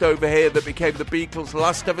released over here that became the Beatles'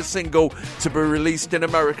 last ever single to be released in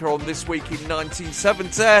America on This Week in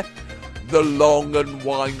 1970, The Long and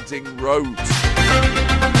Winding Road.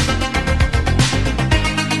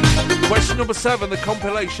 Question number 7, the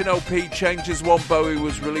compilation LP Changes One Bowie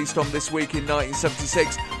was released on This Week in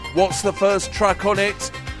 1976. What's the first track on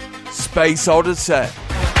it? Space Odyssey.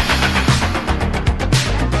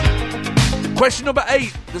 Question number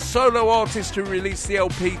 8, the solo artist who released the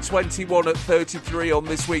LP 21 at 33 on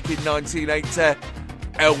This Week in 1980,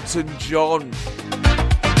 Elton John.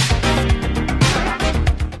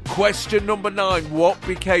 Question number 9, what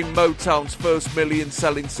became Motown's first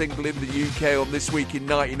million-selling single in the UK on This Week in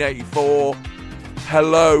 1984?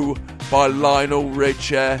 Hello by Lionel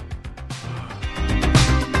Richie.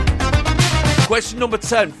 Question number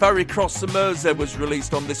 10, Ferry Cross the Mersey was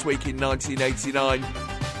released on This Week in 1989.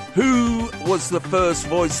 Who was the first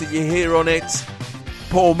voice that you hear on it?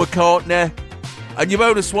 Paul McCartney. And your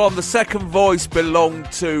bonus one, the second voice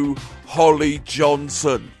belonged to Holly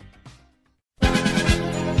Johnson.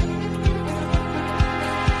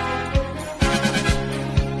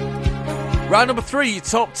 Round number 3, your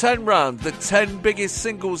top 10 round. The 10 biggest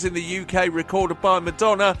singles in the UK recorded by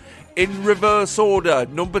Madonna in reverse order.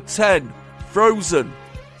 Number 10, Frozen.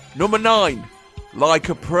 Number 9, Like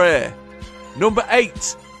a Prayer. Number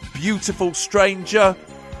 8, Beautiful Stranger.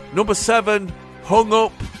 Number 7, Hung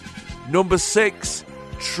Up. Number 6,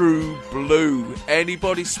 True Blue.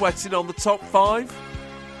 Anybody sweating on the top 5?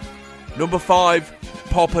 Number 5,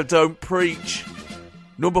 Papa Don't Preach.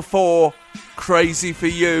 Number 4, Crazy for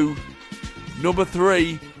You. Number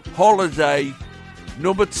 3, Holiday.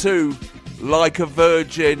 Number 2, Like a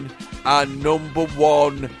Virgin. And number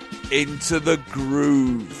 1, Into the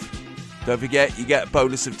Groove. Don't forget, you get a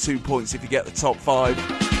bonus of 2 points if you get the top 5.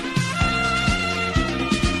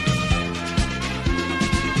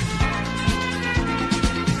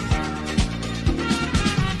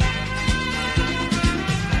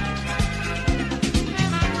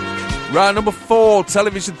 Round number 4,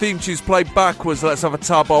 television theme tunes played backwards. Let's have a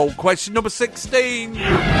tab on. Question number 16. From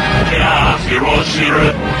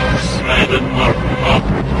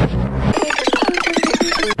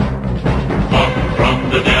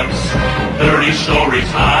the depths, 30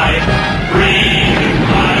 stories high, breathing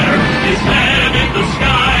fire, his head in the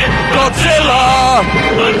sky. Godzilla!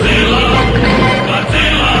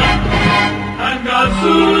 Godzilla! And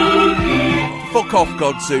Godzuki. Fuck off,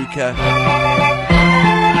 Godzuka.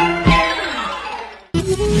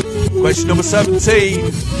 Question number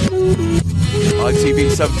 17. ITV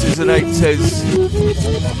 70s and 80s.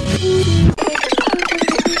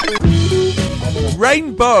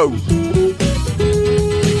 Rainbow.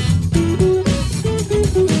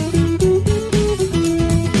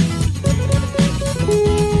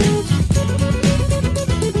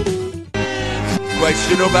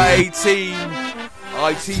 Question number 18.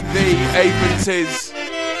 ITV Aventies.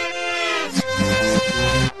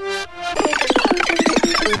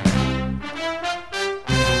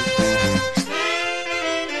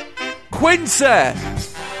 Quincy.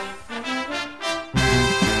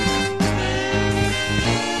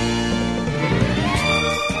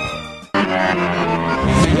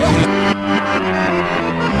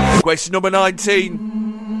 Question number 19.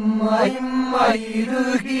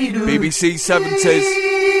 BBC 70s.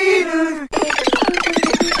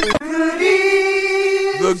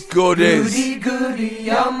 The Goodies.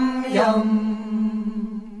 Yum, yum.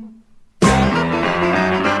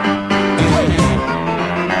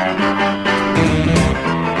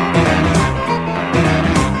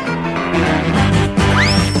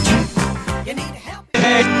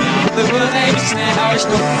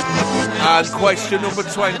 And question number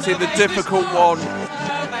 20, the difficult one.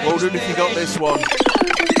 Well done if you got this one.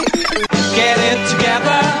 Get it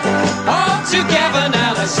together, all together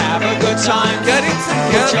now, let's have a good time. Get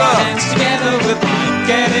Put your hands together, we'll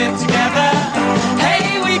get it together.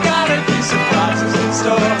 Hey, we got a few surprises in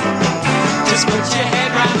store. Just put your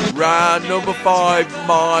head round. Round number 5,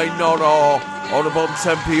 My Nonna, on a Bon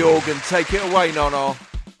Tempe organ. Take it away, Nonna.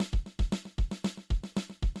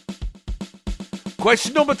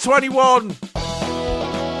 Question number 21.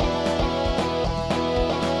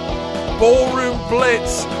 Ballroom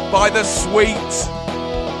Blitz by The Sweets.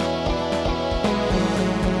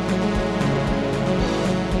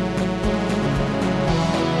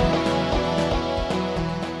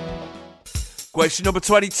 Question number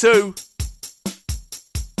 22.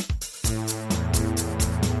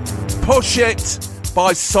 Push It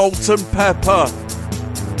by Salt and Pepper.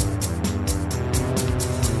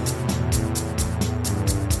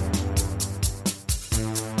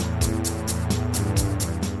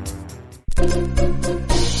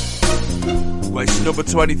 Question number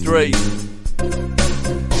 23.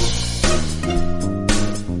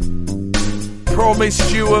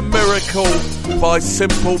 Promised You a Miracle by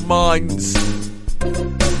Simple Minds.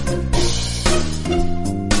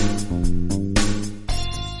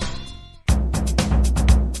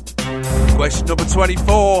 Question number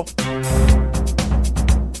 24.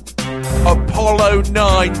 Apollo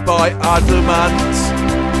 9 by Adamant.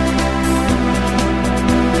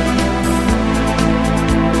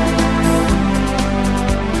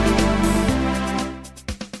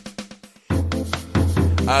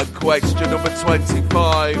 And question number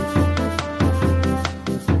 25.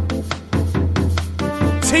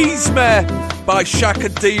 Tease Me by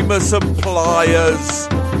Shakademus and Pliers.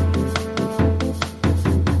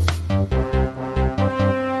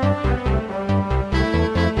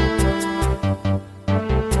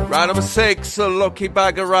 Round number 6, a lucky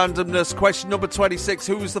bag of randomness. Question number 26,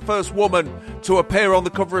 who was the first woman to appear on the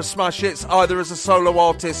cover of Smash Hits, either as a solo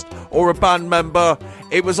artist or a band member?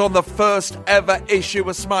 It was on the first ever issue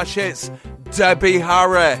of Smash Hits, Debbie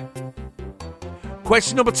Harry.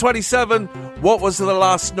 Question number 27, what was the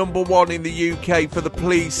last number 1 in the UK for The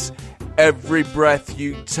Police? Every Breath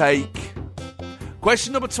You Take.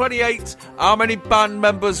 Question number 28, how many band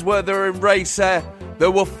members were there in Racer?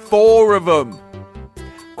 There were 4 of them.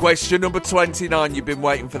 Question number 29, you've been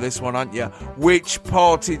waiting for this one, haven't you? Which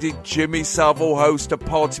party did Jimmy Savile host a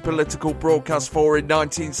party political broadcast for in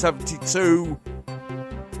 1972?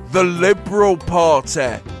 The Liberal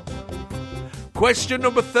Party. Question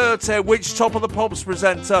number 30, which Top of the Pops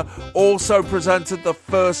presenter also presented the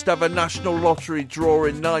first ever National Lottery draw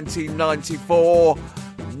in 1994?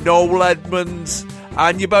 Noel Edmonds.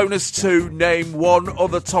 And your bonus 2, name one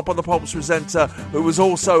other Top of the Pops presenter who was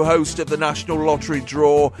also host of the National Lottery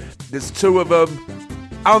draw. There's 2 of them,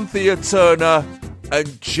 Anthea Turner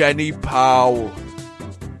and Jenny Powell.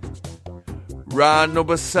 Round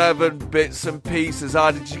number 7, bits and pieces.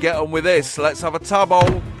 How did you get on with this? Let's have a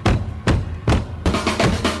tabble.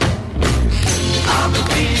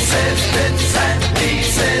 Bits and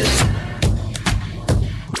pieces.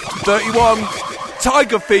 31,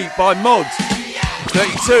 Tiger Feet by Mud.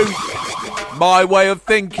 32, My Way of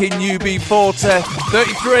Thinking, UB40.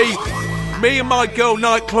 33, Me and My Girl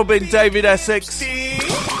Nightclub in David Essex.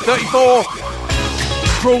 34,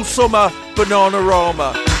 Cruel Summer,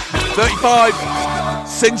 Bananarama. 35,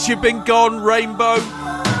 Since You've Been Gone, Rainbow.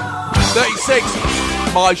 36,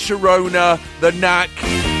 My Sharona, The Knack.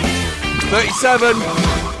 37,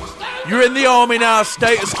 You're in the Army Now,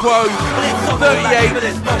 Status Quo.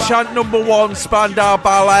 38, Chant Number 1, Spandau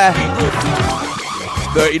Ballet.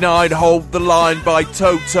 39, Hold the Line by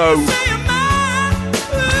Toto.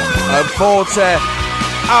 And 40,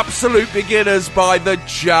 Absolute Beginners by The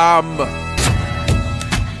Jam.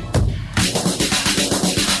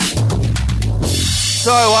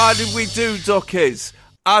 So, how did we do, Duckies?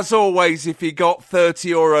 As always, if you got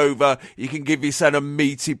 30 or over, you can give yourself a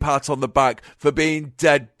meaty pat on the back for being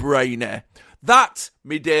dead brainy. That,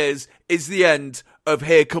 me dears, is the end of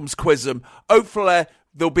Here Comes Quizem. Hopefully,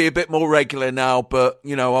 they'll be a bit more regular now, but,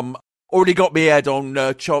 you know, I'm already got my head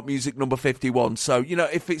on chart music number 51. So, you know,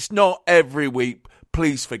 if it's not every week,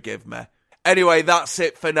 please forgive me. Anyway, that's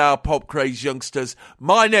it for now, Pop Craze youngsters.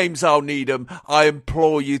 My name's Al Needham. I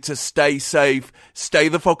implore you to stay safe, stay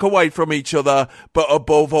the fuck away from each other, but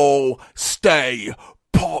above all, stay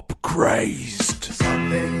pop crazed.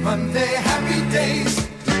 Sunday, Monday, happy days.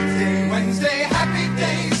 Tuesday, Wednesday, happy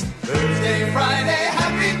days. Thursday, Friday,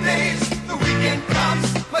 happy days. The weekend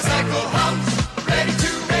comes, my cycle hums, ready to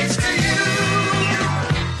race to you.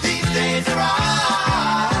 These days are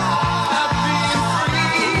happy and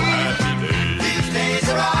free. These days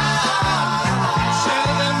are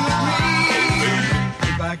share them with me.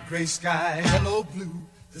 Goodbye, gray sky, hello blue.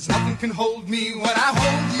 There's nothing can hold me when I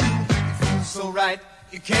hold you. It feels so right,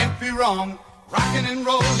 it can't be wrong. Rocking and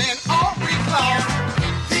rolling all week long.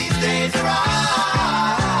 These days are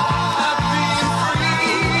ours, being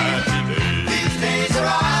free. These days are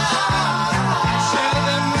ours, share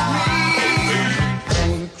them with me. I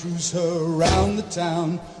wanna cruise her around the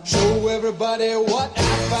town, show everybody what I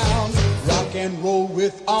found. Rock and roll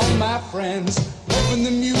with all my friends, hoping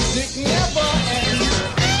the music never ends.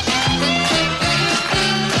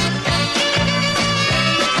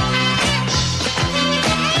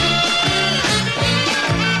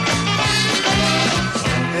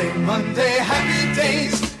 Monday, happy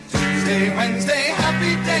days. Tuesday, Wednesday,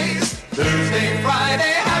 happy days. Thursday,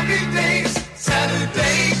 Friday, happy days.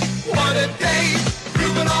 Saturday, what a day.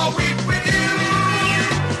 Grooving all week with you.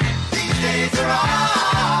 These days are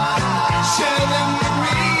ours. Share them with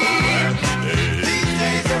me. These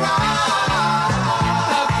days are ours.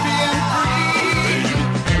 Happy and free.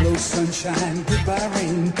 Hello, sunshine, goodbye,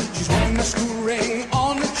 rain. She's wearing a school ring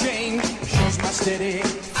on the chain. She's my steady,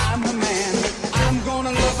 I'm her man. I'm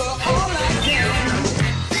gonna love her all I can.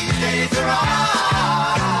 These days are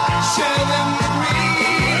ours. Share them with me.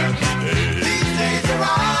 These days are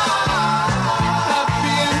ours.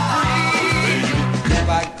 Happy and free.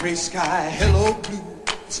 Never gray sky, hello blue.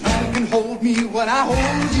 None can hold me when I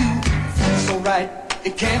hold you. Feels so right,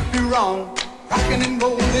 it can't be wrong. Rocking and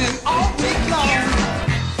rolling all week long.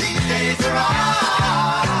 These days are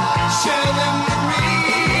ours. Share them with me.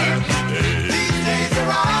 These days are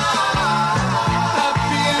ours.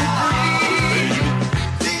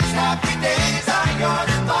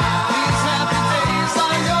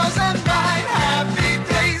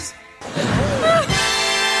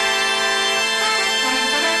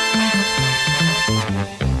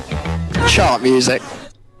 Chart music.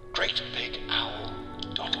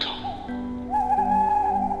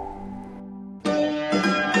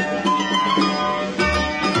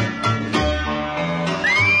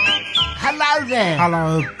 Hello there.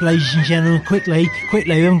 Hello, ladies and gentlemen. Quickly, we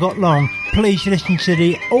haven't got long. Please listen to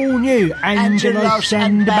the all-new Angelos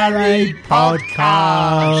and Barry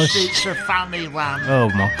podcast. It's a funny one. Oh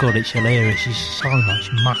my God, it's hilarious. There's so much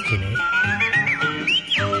muck in it.